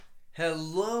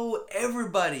Hello,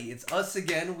 everybody. It's us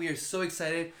again. We are so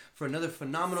excited for another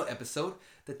phenomenal episode.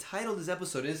 The title of this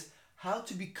episode is How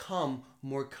to Become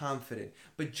More Confident.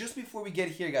 But just before we get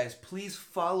here, guys, please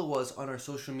follow us on our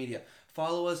social media.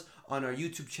 Follow us on our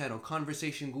YouTube channel,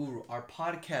 Conversation Guru, our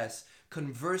podcast,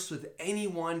 Converse with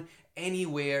Anyone,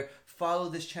 Anywhere. Follow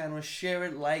this channel, share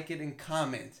it, like it, and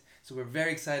comment. So we're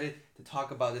very excited to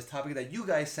talk about this topic that you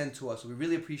guys sent to us. So we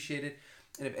really appreciate it.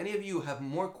 And if any of you have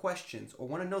more questions or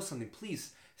want to know something,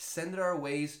 please send it our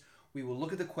ways. We will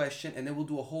look at the question and then we'll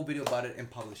do a whole video about it and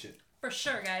publish it. For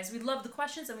sure, guys. We love the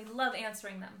questions and we love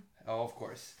answering them. Oh, of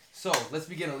course. So let's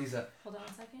begin, Elisa. Hold on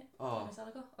 1 second. Oh.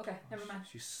 Okay, never mind.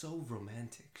 She's so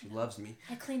romantic. She loves me.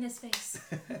 I clean his face.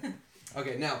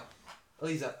 Okay, now,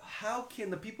 Elisa, how can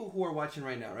the people who are watching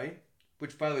right now, right?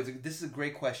 Which, by the way, this is a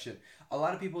great question. A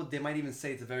lot of people, they might even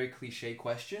say it's a very cliche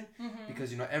question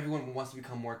because, everyone wants to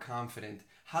become more confident.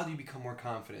 How do you become more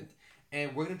confident?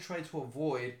 And we're going to try to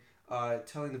avoid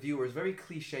telling the viewers very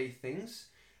cliche things.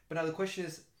 But now the question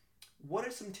is, what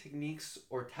are some techniques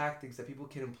or tactics that people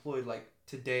can employ like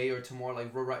today or tomorrow,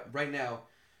 like right now,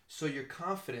 so your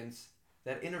confidence,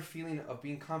 that inner feeling of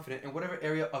being confident in whatever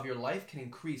area of your life can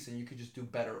increase and you can just do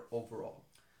better overall?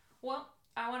 Well,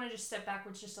 I want to just step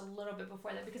backwards just a little bit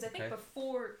before that because I think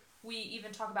before we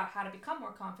even talk about how to become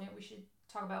more confident, we should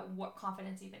talk about what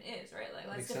confidence even is, right? Like,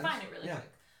 let's define it really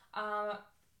quick.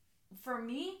 For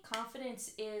me,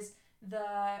 confidence is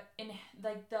the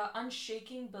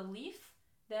unshaking belief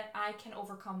that I can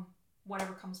overcome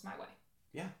whatever comes my way.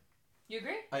 Yeah. You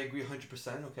agree? I agree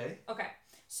 100%, okay. Okay.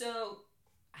 So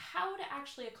how to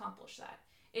actually accomplish that?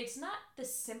 It's not the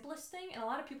simplest thing, and a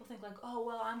lot of people think like, oh,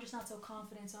 well, I'm just not so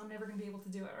confident, so I'm never going to be able to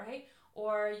do it, right?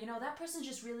 Or, that person's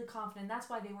just really confident, that's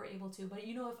why they were able to. But,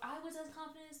 if I was as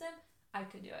confident as them, I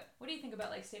could do it. What do you think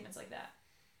about, like, statements like that?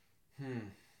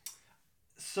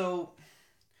 So,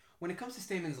 when it comes to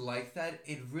statements like that,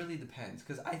 it really depends.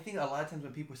 Because I think a lot of times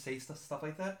when people say stuff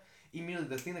like that, immediately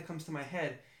the thing that comes to my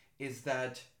head is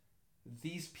that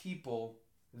these people,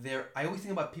 I always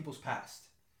think about people's past.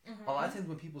 A lot of times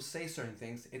when people say certain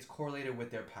things, it's correlated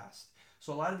with their past.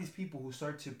 So a lot of these people who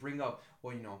start to bring up,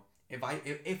 well,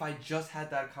 if I just had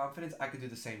that confidence, I could do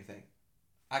the same thing.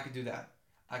 I could do that.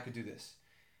 I could do this.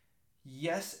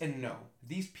 Yes and no.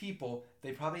 These people,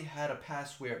 they probably had a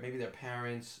past where maybe their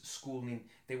parents, schooling,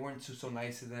 they weren't so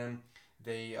nice to them.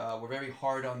 They were very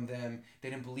hard on them. They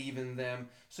didn't believe in them.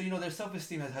 So, their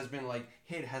self-esteem has been like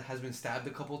hit, has been stabbed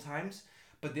a couple times.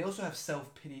 But they also have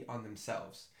self-pity on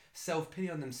themselves. Self-pity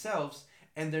on themselves,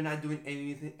 and they're not doing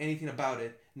anything about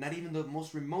it, not even the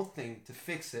most remote thing to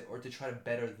fix it or to try to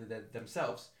better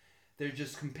themselves. They're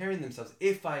just comparing themselves.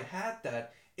 If I had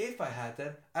that,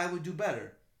 I would do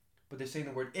better. But they're saying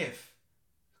the word if,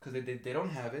 because they don't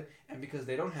have it, and because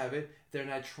they don't have it, they're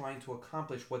not trying to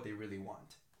accomplish what they really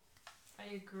want.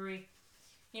 I agree.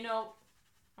 I'm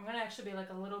going to actually be like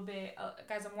a little bit,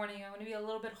 guys, I'm warning you, I'm going to be a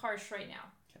little bit harsh right now.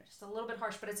 Okay. Just a little bit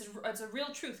harsh, but it's a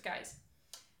real truth, guys.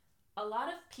 A lot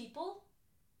of people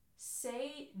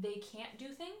say they can't do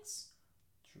things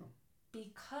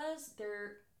because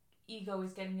their ego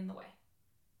is getting in the way.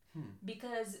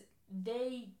 Because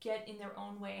they get in their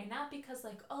own way, and not because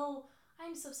like, oh,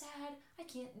 I'm so sad, I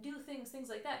can't do things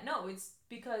like that. No, it's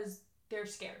because they're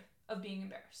scared of being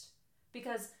embarrassed.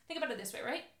 Because think about it this way,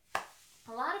 right?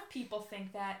 A lot of people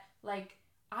think that like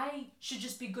I should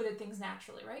just be good at things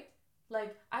naturally, right?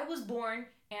 Like, I was born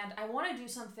and I want to do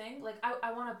something, like,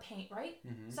 I want to paint, right?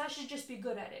 So I should just be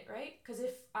good at it, right? Because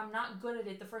if I'm not good at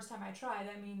it the first time I try,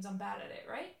 that means I'm bad at it,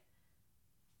 right?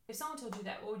 If someone told you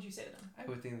that, what would you say to them? I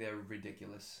would think they're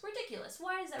ridiculous. Ridiculous.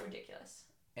 Why is that ridiculous?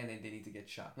 And then they need to get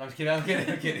shot. No, I'm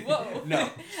kidding. Whoa. No. I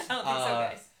don't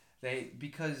think so,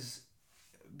 guys.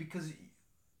 Because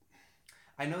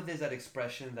I know there's that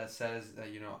expression that says that,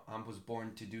 I was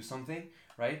born to do something,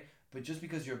 right? But just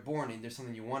because you're born and there's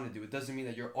something you want to do, it doesn't mean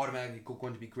that you're automatically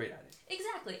going to be great at it.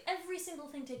 Exactly. Every single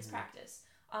thing takes practice.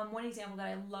 One example that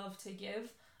I love to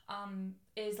give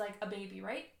is like a baby,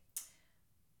 right?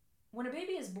 When a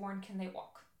baby is born, can they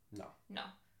walk? No. No.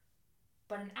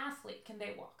 But an athlete, can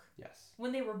they walk? Yes.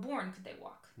 When they were born, could they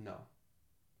walk? No.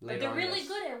 But they're really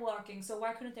good at walking, so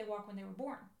why couldn't they walk when they were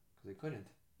born? Because they couldn't.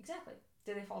 Exactly.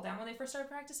 Did they fall down when they first started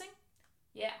practicing?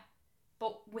 Yeah.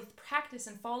 But with practice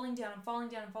and falling down,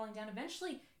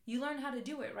 eventually you learn how to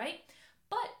do it, right?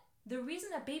 But the reason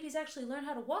that babies actually learn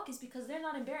how to walk is because they're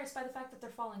not embarrassed by the fact that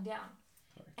they're falling down.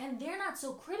 Sorry. And they're not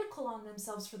so critical on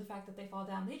themselves for the fact that they fall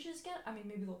down. They just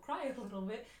maybe they'll cry a little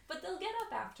bit, but they'll get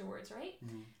up afterwards, right?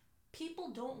 People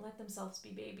don't let themselves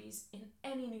be babies in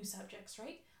any new subjects,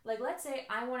 right? Like, let's say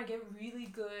I want to get really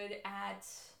good at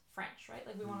French, right?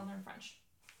 Like, we want to learn French.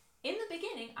 in the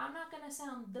beginning, I'm not going to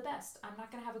sound the best. I'm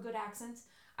not going to have a good accent.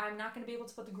 I'm not going to be able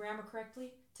to put the grammar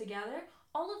correctly together.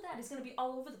 All of that is going to be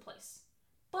all over the place.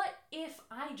 But if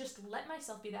I just let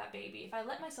myself be that baby, if I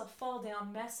let myself fall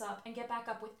down, mess up, and get back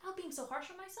up without being so harsh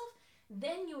on myself,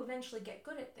 then you eventually get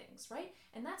good at things, right?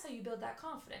 And that's how you build that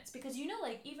confidence. Because you know,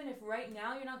 like, even if right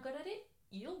now you're not good at it,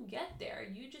 you'll get there.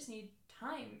 You just need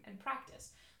time and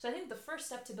practice. So I think the first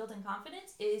step to building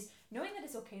confidence is knowing that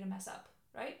it's okay to mess up,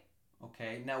 right?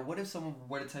 Okay. Now, what if someone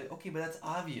were to tell you, okay, but that's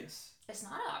obvious? It's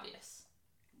not obvious.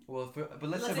 Well, but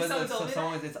let's say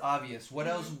someone it's obvious. What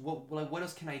else? What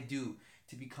else can I do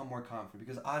to become more confident?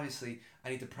 Because obviously I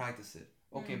need to practice it.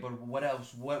 Okay, but what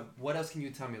else? What else can you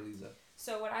tell me, Lisa?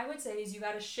 So what I would say is you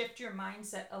got to shift your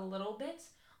mindset a little bit.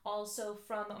 Also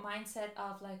from a mindset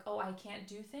of like, oh, I can't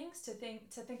do things to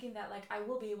thinking that like I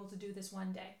will be able to do this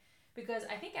one day. Because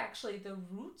I think actually the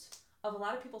root of a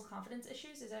lot of people's confidence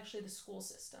issues is actually the school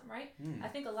system, right? I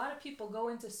think a lot of people go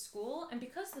into school, and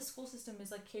because the school system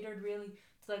is like catered really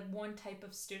to like one type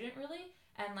of student really,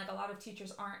 and like a lot of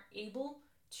teachers aren't able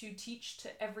to teach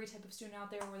to every type of student out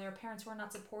there, or their parents who are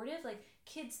not supportive, like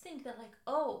kids think that like,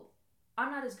 oh, I'm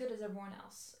not as good as everyone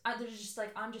else. They're just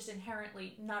like, I'm just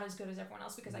inherently not as good as everyone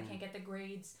else because I can't get the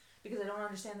grades, because I don't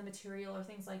understand the material or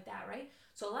things like that, right?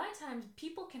 So a lot of times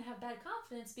people can have bad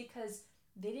confidence because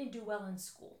they didn't do well in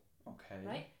school. Okay.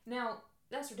 Right? Now,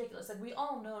 that's ridiculous. Like, we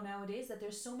all know nowadays that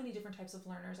there's so many different types of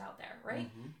learners out there, right?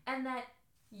 And that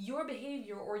your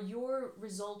behavior or your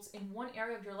results in one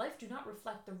area of your life do not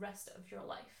reflect the rest of your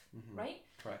life, right?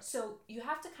 Correct. So you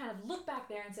have to kind of look back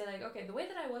there and say like, okay, the way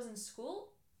that I was in school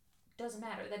doesn't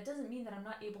matter. That doesn't mean that I'm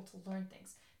not able to learn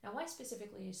things. Now, why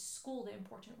specifically is school the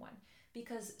important one?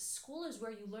 Because school is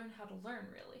where you learn how to learn,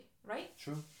 really, right?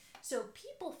 True. So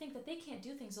people think that they can't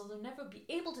do things, or they'll never be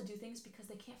able to do things because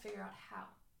they can't figure out how,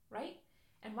 right?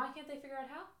 And why can't they figure out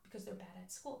how? Because they're bad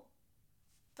at school.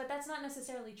 But that's not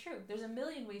necessarily true. There's a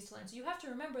million ways to learn. So you have to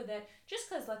remember that just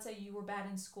because, let's say, you were bad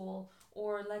in school,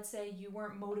 or let's say you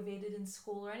weren't motivated in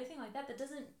school or anything like that, that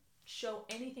doesn't show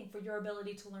anything for your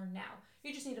ability to learn now.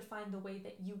 You just need to find the way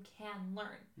that you can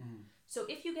learn. So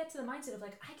if you get to the mindset of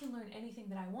like, I can learn anything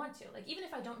that I want to, like even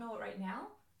if I don't know it right now,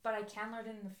 but I can learn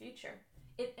it in the future,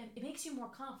 it makes you more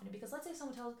confident. Because let's say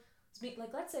someone tells me,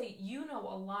 like, let's say you know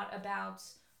a lot about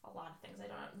a lot of things. I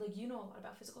don't know, like you know a lot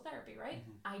about physical therapy, right?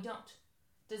 I don't.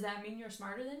 Does that mean you're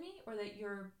smarter than me or that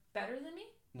you're better than me?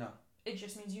 No. It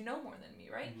just means you know more than me,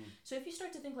 right? So if you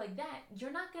start to think like that,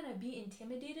 you're not going to be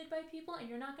intimidated by people, and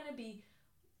you're not going to be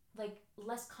like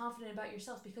less confident about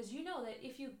yourself, because you know that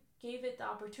if you gave it the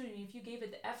opportunity, if you gave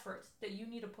it the effort that you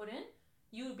need to put in,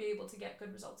 you would be able to get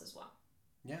good results as well.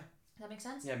 Yeah. Does that make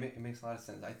sense? Yeah, it makes a lot of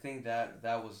sense. I think that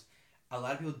was a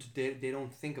lot of people, they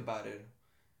don't think about it,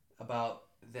 about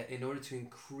that in order to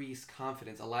increase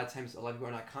confidence. A lot of times, a lot of people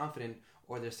are not confident,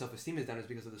 or their self-esteem is down, is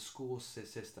because of the school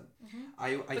system.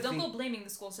 But don't go blaming the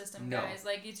school system, guys.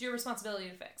 Like, it's your responsibility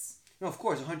to fix. No, of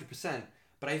course, 100%.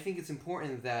 But I think it's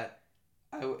important that,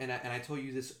 I told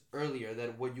you this earlier,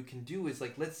 that what you can do is,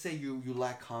 like, let's say you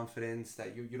lack confidence,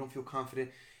 that you don't feel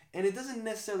confident, and it doesn't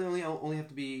necessarily only have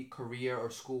to be career or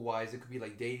school-wise. It could be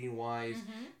like dating-wise.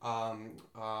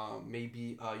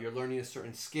 Maybe you're learning a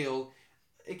certain skill.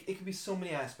 It could be so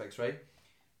many aspects, right?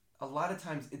 A lot of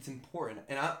times it's important,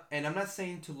 and I'm not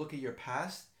saying to look at your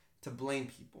past to blame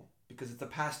people, because it's the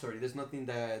past already. There's nothing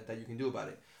that you can do about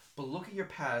it. But look at your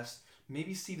past.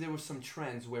 Maybe see if there were some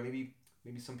trends where maybe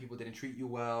some people didn't treat you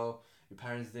well, your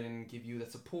parents didn't give you the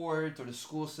support, or the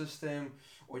school system,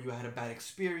 or you had a bad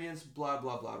experience, blah,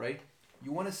 blah, blah, right?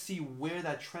 You want to see where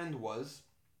that trend was,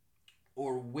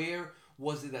 or where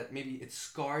was it that maybe it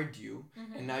scarred you,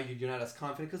 and now you're not as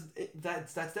confident, because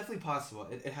that's definitely possible.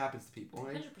 It happens to people,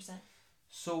 right? 100%.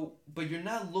 So, but you're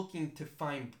not looking to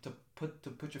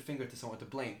put your finger to someone to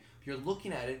blame. You're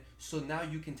looking at it, so now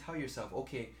you can tell yourself,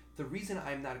 okay, the reason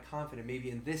I'm not confident, maybe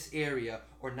in this area,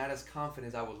 or not as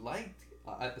confident as I would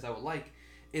like,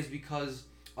 is because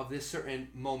of this certain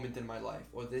moment in my life,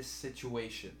 or this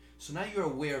situation. So now you're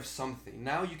aware of something.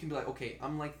 Now you can be like, okay,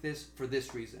 I'm like this for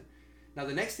this reason. Now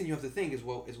the next thing you have to think is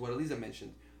what Eliza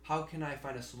mentioned. How can I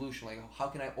find a solution? Like, how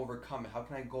can I overcome it? How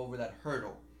can I go over that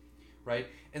hurdle? Right?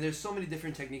 And there's so many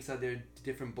different techniques out there,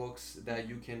 different books that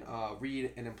you can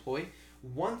read and employ.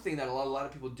 One thing that a lot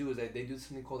of people do is that they do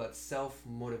something called that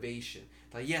self-motivation.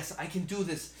 Like, yes, I can do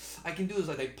this. Like,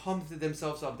 they pump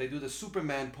themselves up. They do the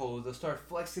Superman pose. They'll start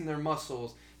flexing their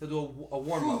muscles. They'll do a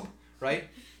warm-up, right?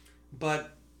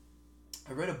 But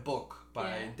I read a book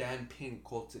by Dan Pink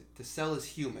called To Sell is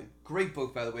Human. Great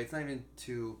book, by the way. It's not even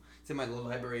it's in my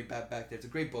library back there. It's a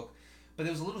great book. But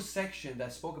there was a little section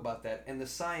that spoke about that. And the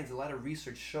science, a lot of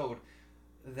research showed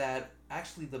that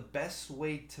actually the best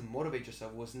way to motivate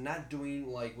yourself was not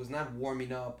was not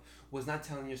warming up, was not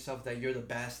telling yourself that you're the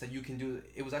best, that you can do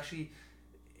it. It was actually,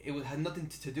 had nothing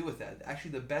to do with that.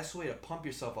 Actually, the best way to pump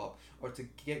yourself up or to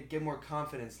get more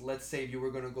confidence, let's say if you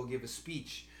were going to go give a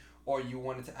speech or you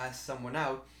wanted to ask someone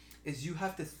out, is you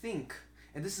have to think.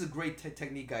 And this is a great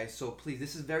technique, guys. So please,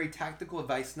 this is very tactical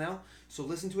advice now. So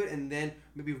listen to it and then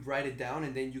maybe write it down,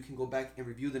 and then you can go back and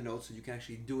review the notes so you can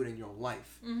actually do it in your own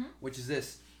life. Mm-hmm. Which is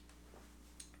this.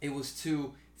 It was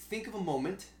to think of a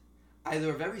moment, either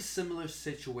a very similar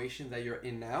situation that you're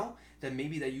in now, that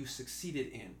maybe that you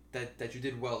succeeded in, that you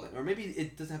did well in. Or maybe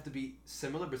it doesn't have to be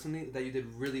similar, but something that you did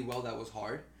really well that was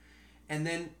hard. And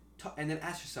then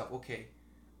ask yourself, okay,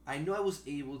 I know I was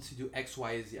able to do X,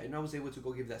 Y, Z. I know I was able to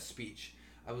go give that speech.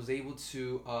 I was able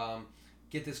to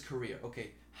get this career.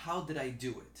 Okay, how did I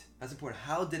do it? That's important.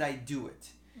 How did I do it?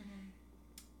 Mm-hmm.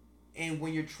 And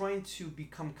when you're trying to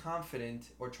become confident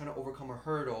or trying to overcome a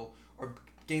hurdle or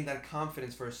gain that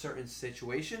confidence for a certain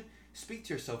situation, speak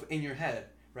to yourself in your head,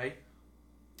 right?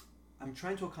 I'm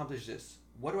trying to accomplish this.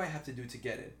 What do I have to do to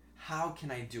get it? How can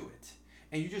I do it?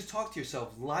 And you just talk to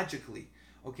yourself logically.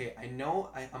 Okay, I know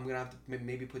I'm going to have to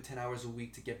maybe put 10 hours a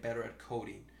week to get better at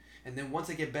coding. And then once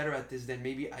I get better at this, then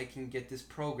maybe I can get this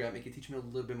program. It can teach me a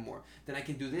little bit more. Then I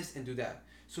can do this and do that.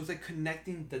 So it's like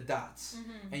connecting the dots.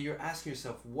 Mm-hmm. And you're asking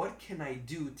yourself, what can I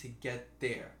do to get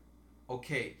there?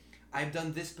 Okay, I've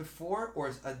done this before, or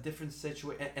it's a different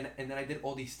situation, and then I did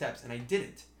all these steps and I did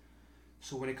it.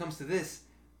 So when it comes to this,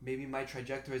 maybe my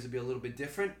trajectory has to be a little bit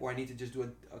different, or I need to just do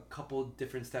a couple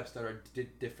different steps that are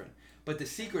different. But the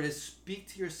secret is speak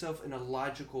to yourself in a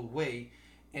logical way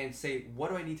and say, what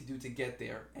do I need to do to get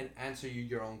there, and answer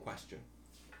your own question.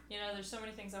 You know, there's so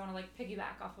many things I want to like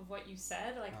piggyback off of what you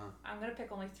said. Like, I'm going to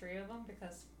pick only 3 of them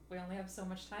because we only have so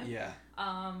much time. Yeah.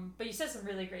 But you said some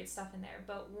really great stuff in there.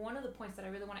 But one of the points that I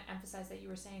really want to emphasize that you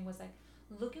were saying was like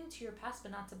looking to your past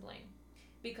but not to blame.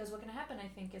 Because what can happen, I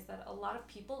think, is that a lot of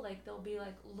people, like, they'll be,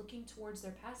 like, looking towards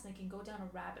their past and they can go down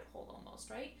a rabbit hole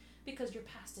almost, right? Because your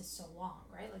past is so long,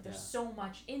 right? Like, there's so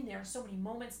much in there, so many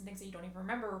moments and things that you don't even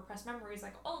remember, repressed memories,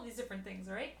 like, all these different things,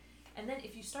 right? And then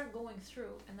if you start going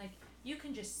through and, like, you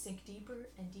can just sink deeper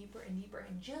and deeper and deeper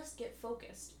and just get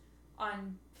focused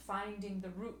on finding the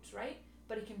roots, right?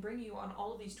 But it can bring you on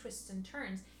all of these twists and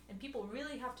turns, and people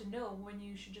really have to know when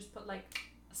you should just put, like,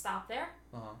 stop there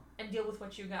and deal with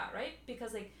what you got, right?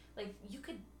 Because like you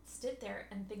could sit there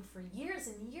and think for years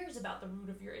and years about the root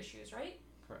of your issues, right?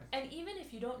 Correct. And even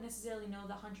if you don't necessarily know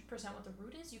the 100% what the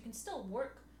root is, you can still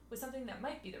work with something that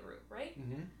might be the root, right?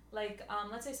 Mm-hmm. Like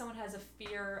let's say someone has a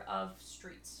fear of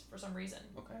streets for some reason.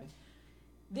 Okay.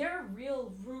 Their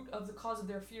real root of the cause of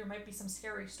their fear might be some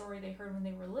scary story they heard when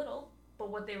they were little, but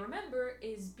what they remember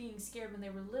is being scared when they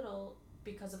were little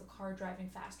because of a car driving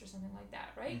fast or something like that,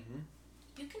 right? Mm-hmm.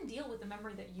 You can deal with the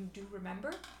memory that you do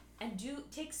remember and do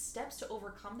take steps to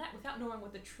overcome that without knowing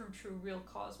what the true real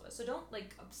cause was. So don't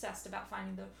like obsessed about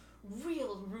finding the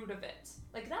real root of it.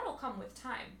 Like that'll come with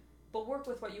time, but work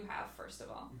with what you have first of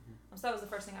all. Mm-hmm. So that was the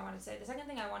first thing I wanted to say. The second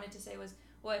thing I wanted to say was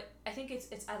what I think it's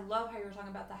I love how you were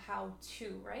talking about the how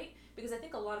to, right? Because I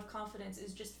think a lot of confidence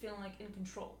is just feeling like in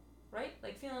control, right?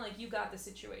 Like feeling like you got the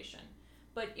situation.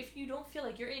 But if you don't feel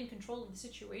like you're in control of the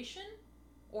situation,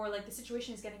 or like the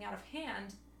situation is getting out of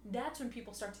hand, that's when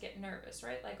people start to get nervous,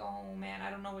 right? Like, oh man,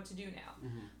 I don't know what to do now.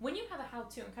 Mm-hmm. When you have a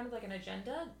how-to and kind of like an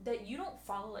agenda that you don't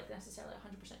follow like necessarily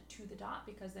 100% to the dot,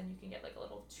 because then you can get like a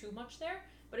little too much there.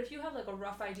 But if you have like a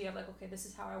rough idea of like, okay, this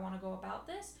is how I want to go about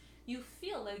this, you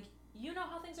feel like you know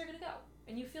how things are going to go.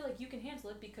 And you feel like you can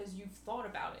handle it because you've thought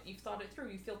about it. You've thought it through.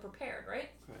 You feel prepared, right?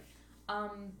 Correct.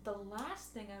 The last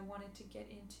thing I wanted to get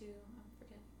into...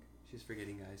 She's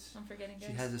forgetting, guys. I'm forgetting, guys.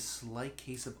 She has a slight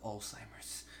case of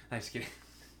Alzheimer's. I'm just kidding.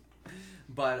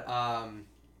 But,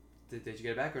 did you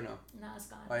get it back or no? No, it's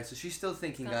gone. Alright, so she's still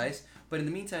thinking, guys. But in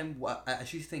the meantime, as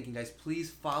she's thinking, guys, please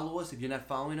follow us. If you're not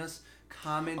following us,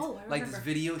 comment, like this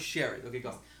video, share it. Okay,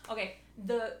 go. Okay,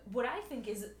 what I think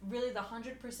is really the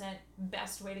 100%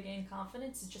 best way to gain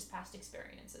confidence is just past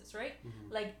experiences, right?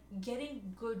 Mm-hmm. Like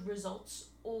getting good results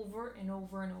over and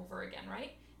over and over again,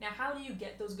 right? Now, how do you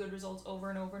get those good results over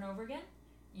and over and over again?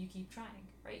 You keep trying,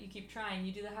 right? You keep trying.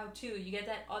 You do the how-to. You get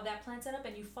that plan set up,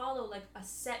 and you follow like a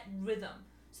set rhythm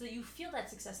so that you feel that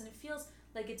success, and it feels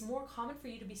like it's more common for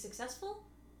you to be successful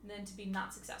than to be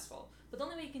not successful. But the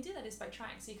only way you can do that is by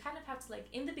trying. So you kind of have to like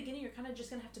in the beginning, you're kind of just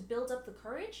gonna have to build up the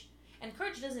courage. And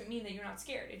courage doesn't mean that you're not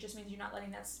scared. It just means you're not letting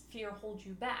that fear hold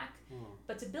you back.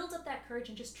 But to build up that courage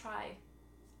and just try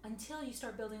until you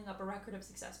start building up a record of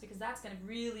success, because that's going to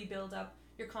really build up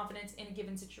your confidence in a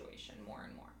given situation more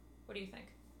and more. What do you think?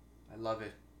 I love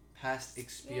it. Past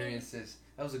experiences.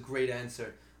 Yay. That was a great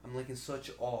answer. I'm like in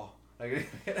such awe. Like,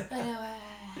 I know.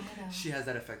 she has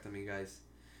that effect on me, guys.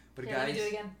 But yeah, guys, let me do it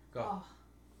again. Go.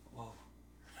 Oh.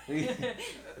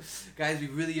 Guys, we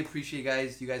really appreciate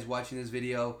you guys watching this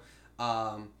video.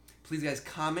 Please, guys,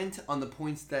 comment on the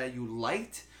points that you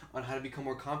liked on how to become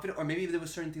more confident, or maybe if there were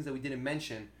certain things that we didn't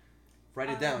mention, write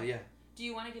it down. Yeah. Do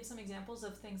you want to give some examples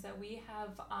of things that we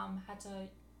have had to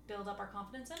build up our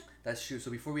confidence in? That's true. So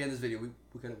before we end this video,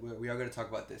 we are going to talk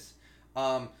about this.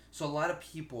 So a lot of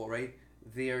people, right,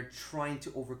 they're trying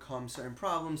to overcome certain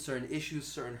problems, certain issues,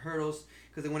 certain hurdles,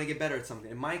 because they want to get better at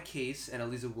something. In my case, and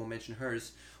Eliza will mention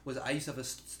hers, was I used to have a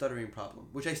stuttering problem,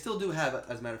 which I still do have,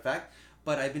 as a matter of fact,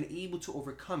 but I've been able to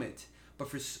overcome it.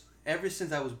 But ever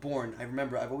since I was born, I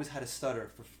remember I've always had a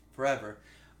stutter for forever.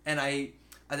 And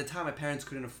at the time, my parents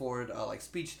couldn't afford like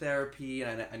speech therapy,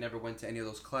 and I never went to any of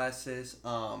those classes.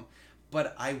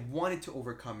 But I wanted to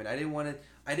overcome it. I didn't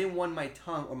want my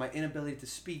tongue or my inability to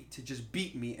speak to just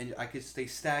beat me, and I could stay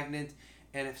stagnant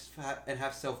and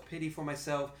have self-pity for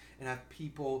myself and have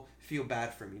people feel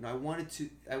bad for me. I wanted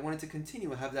to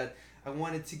continue and have that. I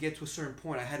wanted to get to a certain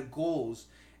point. I had goals,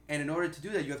 and in order to do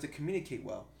that, you have to communicate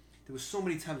well. There was so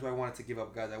many times where I wanted to give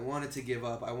up, guys. I wanted to give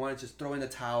up. I wanted to just throw in the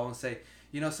towel and say,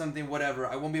 you know something, whatever.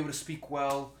 I won't be able to speak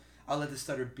well. I'll let the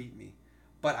stutter beat me.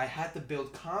 But I had to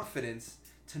build confidence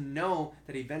to know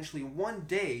that eventually one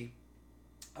day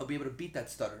I'll be able to beat that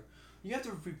stutter. You have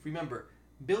to remember,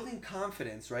 building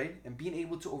confidence, right, and being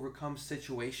able to overcome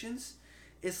situations,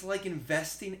 it's like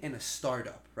investing in a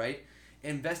startup, right?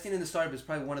 Investing in a startup is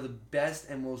probably one of the best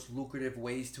and most lucrative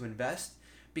ways to invest,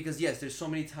 because yes, there's so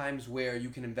many times where you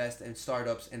can invest in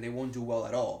startups and they won't do well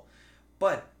at all.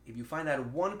 But if you find that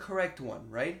one correct one,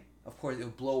 right, of course it'll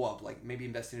blow up, like maybe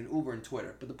investing in Uber and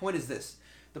Twitter. But the point is this.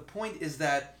 The point is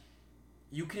that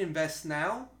you can invest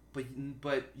now, but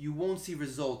you won't see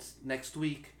results next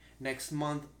week, next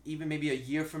month, even maybe a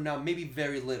year from now, maybe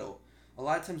very little. A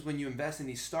lot of times when you invest in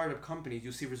these startup companies,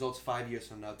 you'll see results 5 years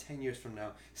from now, 10 years from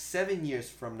now, 7 years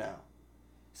from now.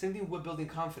 Same thing with building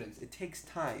confidence. It takes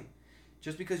time.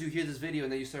 Just because you hear this video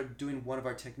and then you start doing one of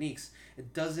our techniques,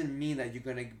 it doesn't mean that you're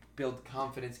going to build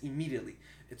confidence immediately.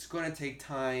 It's going to take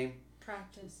time.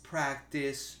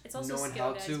 Practice. It's also knowing skill,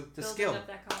 how guys. to. The Building skill. up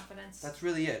that confidence. That's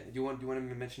really it. Do you want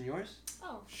to mention yours?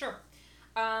 Oh, sure.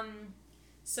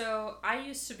 So I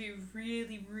used to be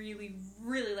really, really,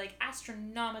 really like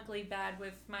astronomically bad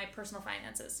with my personal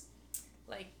finances.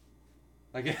 Like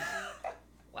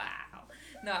wow.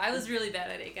 No, I was really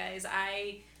bad at it, guys.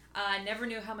 I never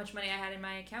knew how much money I had in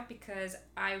my account because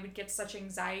I would get such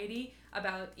anxiety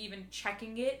about even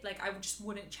checking it. Like, I just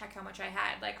wouldn't check how much I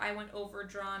had. Like, I went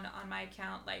overdrawn on my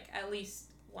account, like, at least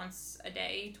once a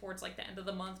day towards, like, the end of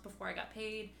the month before I got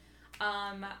paid.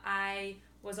 I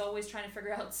was always trying to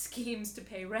figure out schemes to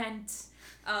pay rent.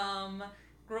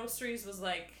 Groceries was,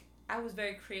 like, I was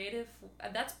very creative.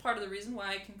 That's part of the reason why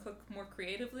I can cook more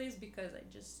creatively is because I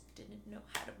just didn't know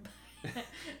how to buy.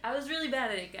 I was really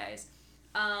bad at it, guys.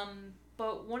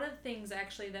 But one of the things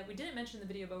actually that we didn't mention in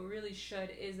the video, but we really should,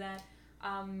 is that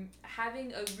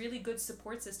having a really good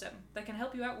support system that can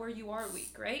help you out where you are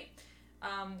weak, right?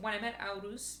 When I met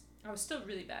Aurus, I was still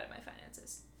really bad at my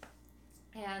finances.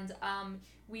 And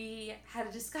we had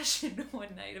a discussion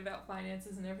one night about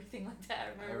finances and everything like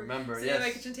that. I remember, sitting at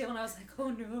my kitchen table and I was like, oh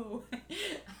no.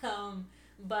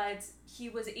 But he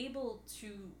was able to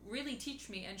really teach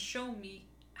me and show me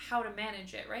how to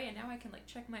manage it, right? And now I can like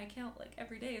check my account like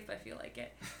every day if I feel like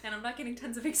it, and I'm not getting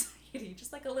tons of anxiety,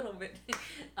 just like a little bit.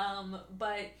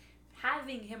 But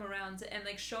having him around and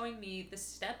like showing me the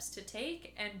steps to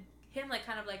take, and him like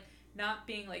kind of like not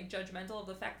being like judgmental of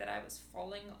the fact that I was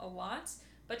falling a lot,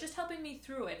 but just helping me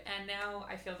through it. And now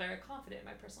I feel very confident in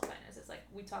my personal finances. Like,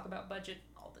 we talk about budget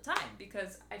all the time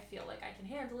because I feel like I can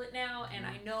handle it now, and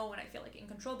I know when I feel like in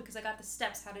control because I got the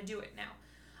steps how to do it now.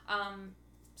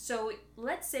 So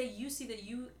let's say you see that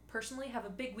you personally have a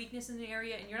big weakness in an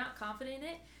area and you're not confident in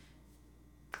it.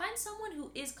 Find someone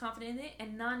who is confident in it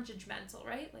and non-judgmental,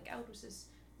 right? Like Aurus is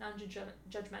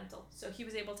non-judgmental. So he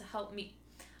was able to help me.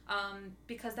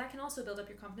 Because that can also build up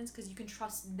your confidence because you can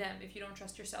trust them if you don't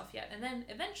trust yourself yet. And then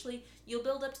eventually you'll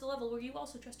build up to the level where you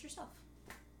also trust yourself.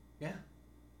 Yeah.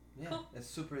 Yeah. Cool. It's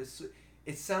super.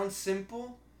 It sounds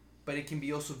simple, but it can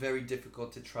be also very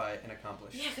difficult to try and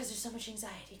accomplish. Yeah, because there's so much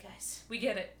anxiety, guys. We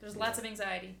get it. There's lots of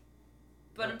anxiety.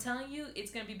 But I'm telling you,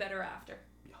 it's going to be better after.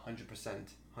 100%.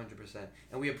 100%.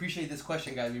 And we appreciate this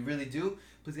question, guys. We really do.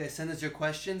 Please, guys, send us your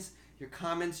questions, your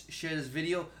comments, share this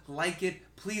video, like it.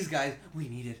 Please, guys. We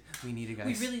need it. We need it,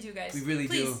 guys. We really do, guys. We really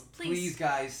do. Please,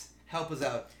 guys. Help us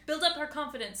out. Build up our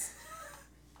confidence.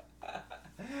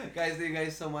 Guys, thank you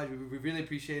guys so much. We really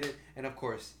appreciate it. And, of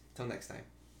course, Till next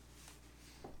time.